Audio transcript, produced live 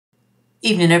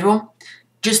Evening everyone,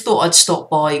 just thought I'd stop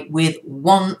by with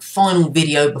one final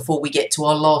video before we get to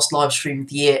our last live stream of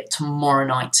the year tomorrow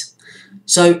night.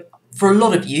 So for a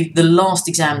lot of you, the last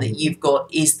exam that you've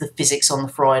got is the physics on the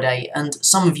Friday, and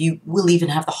some of you will even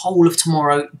have the whole of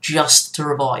tomorrow just to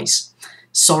revise.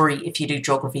 Sorry if you do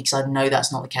geography, because I know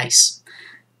that's not the case.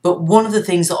 But one of the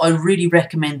things that I really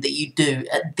recommend that you do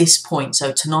at this point,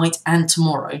 so tonight and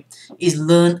tomorrow, is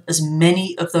learn as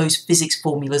many of those physics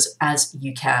formulas as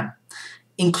you can,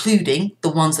 including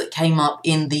the ones that came up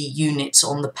in the units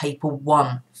on the paper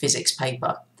 1 physics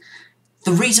paper.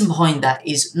 The reason behind that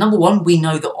is, number one, we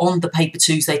know that on the paper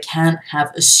 2s they can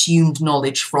have assumed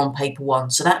knowledge from paper 1,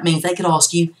 so that means they could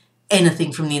ask you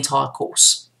anything from the entire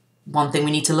course. One thing we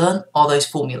need to learn are those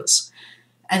formulas.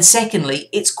 And secondly,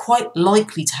 it's quite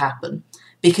likely to happen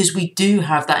because we do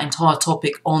have that entire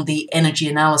topic on the energy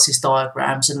analysis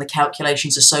diagrams and the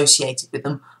calculations associated with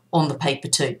them on the paper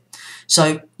 2.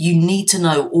 So you need to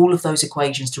know all of those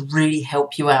equations to really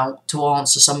help you out to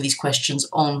answer some of these questions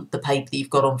on the paper that you've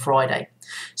got on Friday.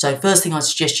 So first thing I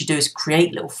suggest you do is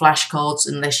create little flashcards,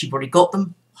 unless you've already got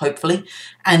them, hopefully,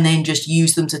 and then just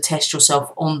use them to test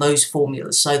yourself on those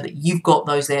formulas so that you've got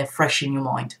those there fresh in your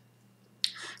mind.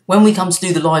 When we come to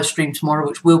do the live stream tomorrow,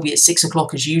 which will be at 6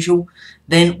 o'clock as usual,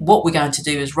 then what we're going to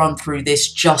do is run through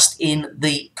this just in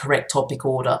the correct topic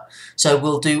order. So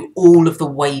we'll do all of the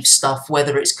wave stuff,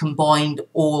 whether it's combined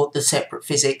or the separate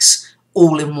physics,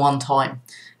 all in one time.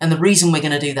 And the reason we're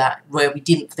going to do that, where we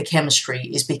didn't for the chemistry,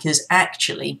 is because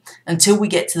actually, until we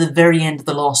get to the very end of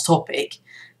the last topic,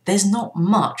 there's not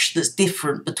much that's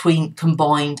different between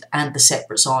combined and the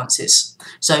separate sciences.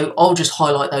 So I'll just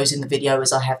highlight those in the video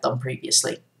as I have done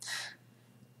previously.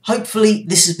 Hopefully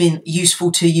this has been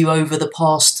useful to you over the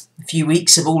past few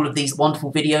weeks of all of these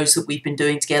wonderful videos that we've been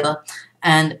doing together.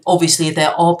 And obviously if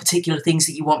there are particular things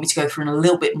that you want me to go through in a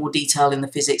little bit more detail in the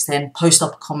physics, then post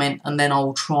up a comment and then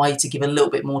I'll try to give a little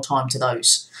bit more time to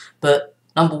those. But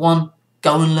number one,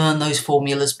 go and learn those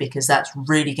formulas because that's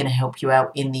really going to help you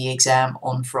out in the exam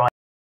on Friday.